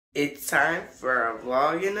It's time for a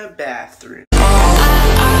vlog in the bathroom.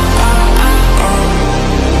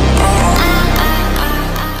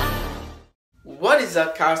 What is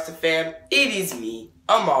up, Costa fam? It is me,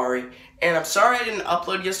 Amari, and I'm sorry I didn't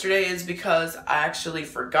upload yesterday. It's because I actually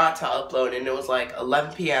forgot to upload and it was like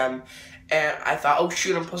 11 p.m. and I thought, oh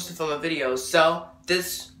shoot, I'm supposed to film a video, so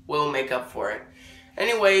this will make up for it.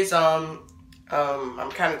 Anyways, I'm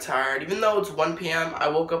kind of tired. Even though it's 1 p.m., I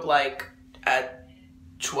woke up like at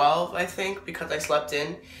 12, I think, because I slept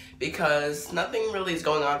in, because nothing really is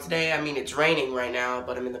going on today. I mean, it's raining right now,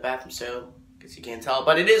 but I'm in the bathroom, so I guess you can't tell,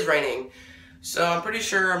 but it is raining. So I'm pretty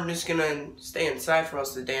sure I'm just gonna stay inside for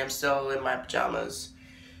most of the day. I'm still in my pajamas.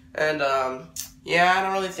 And yeah, I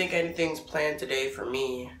don't really think anything's planned today for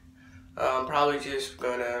me. I'm probably just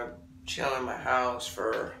gonna chill in my house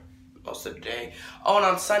for most of the day. Oh, and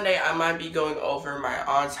on Sunday I might be going over my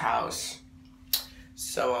aunt's house.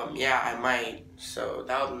 So yeah, I might. So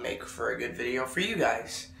that would make for a good video for you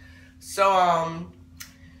guys. So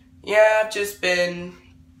yeah, I've just been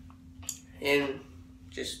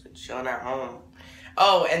chilling at home.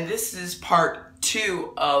 Oh, and this is part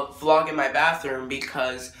 2 of vlog in my bathroom,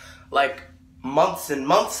 because like months and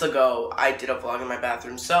months ago I did a vlog in my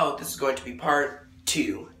bathroom. So this is going to be part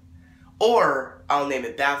 2, or I'll name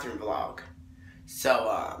it bathroom vlog.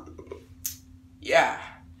 So yeah.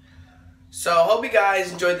 So hope you guys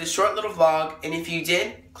enjoyed this short little vlog, and if you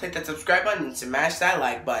did, click that subscribe button and smash that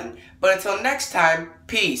like button. But until next time,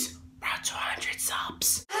 peace. Round to 100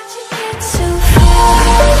 subs.